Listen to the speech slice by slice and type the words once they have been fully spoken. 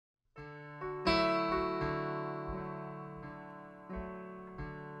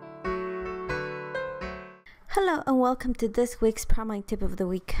Hello and welcome to this week's Promine Tip of the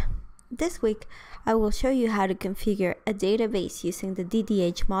Week. This week, I will show you how to configure a database using the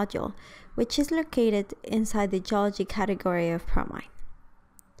DDH module, which is located inside the geology category of Promine.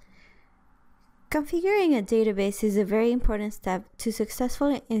 Configuring a database is a very important step to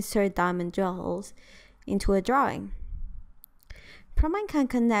successfully insert diamond drill holes into a drawing. Promine can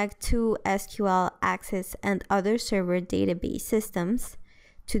connect to SQL, Access, and other server database systems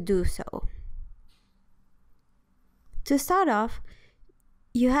to do so. To start off,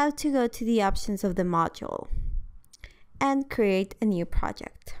 you have to go to the options of the module and create a new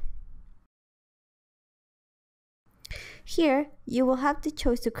project. Here, you will have the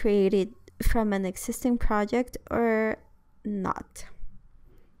choice to create it from an existing project or not.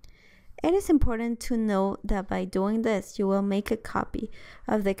 It is important to know that by doing this, you will make a copy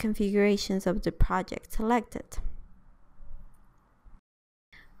of the configurations of the project selected.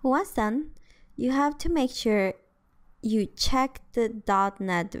 Once done, you have to make sure you check the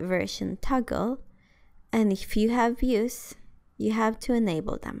 .NET version toggle, and if you have views, you have to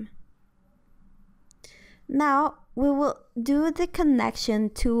enable them. Now we will do the connection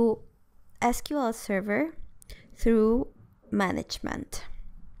to SQL Server through Management.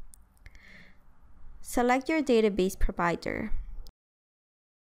 Select your database provider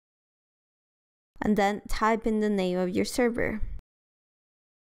and then type in the name of your server.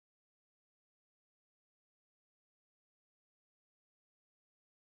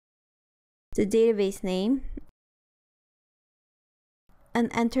 The database name, and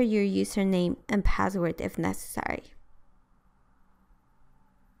enter your username and password if necessary.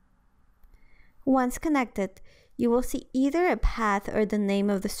 Once connected, you will see either a path or the name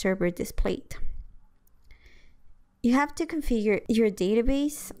of the server displayed. You have to configure your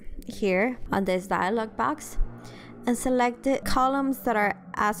database here on this dialog box and select the columns that are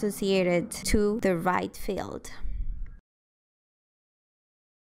associated to the right field.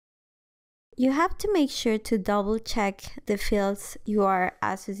 You have to make sure to double check the fields you are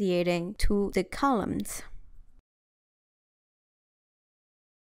associating to the columns.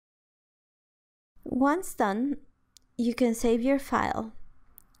 Once done, you can save your file.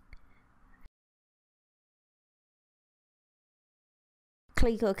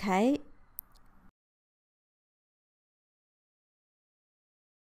 Click OK.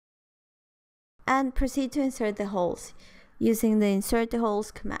 And proceed to insert the holes using the Insert the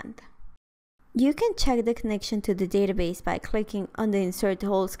Holes command. You can check the connection to the database by clicking on the Insert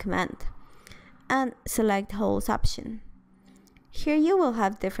Holes command and select Holes option. Here you will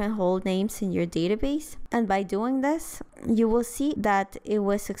have different hole names in your database, and by doing this, you will see that it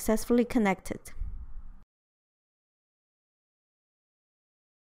was successfully connected.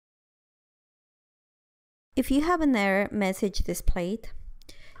 If you have an error message displayed,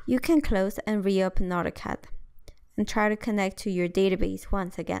 you can close and reopen AutoCAD and try to connect to your database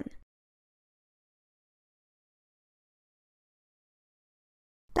once again.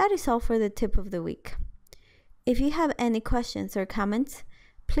 That is all for the tip of the week. If you have any questions or comments,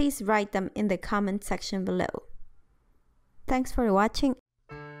 please write them in the comment section below. Thanks for watching.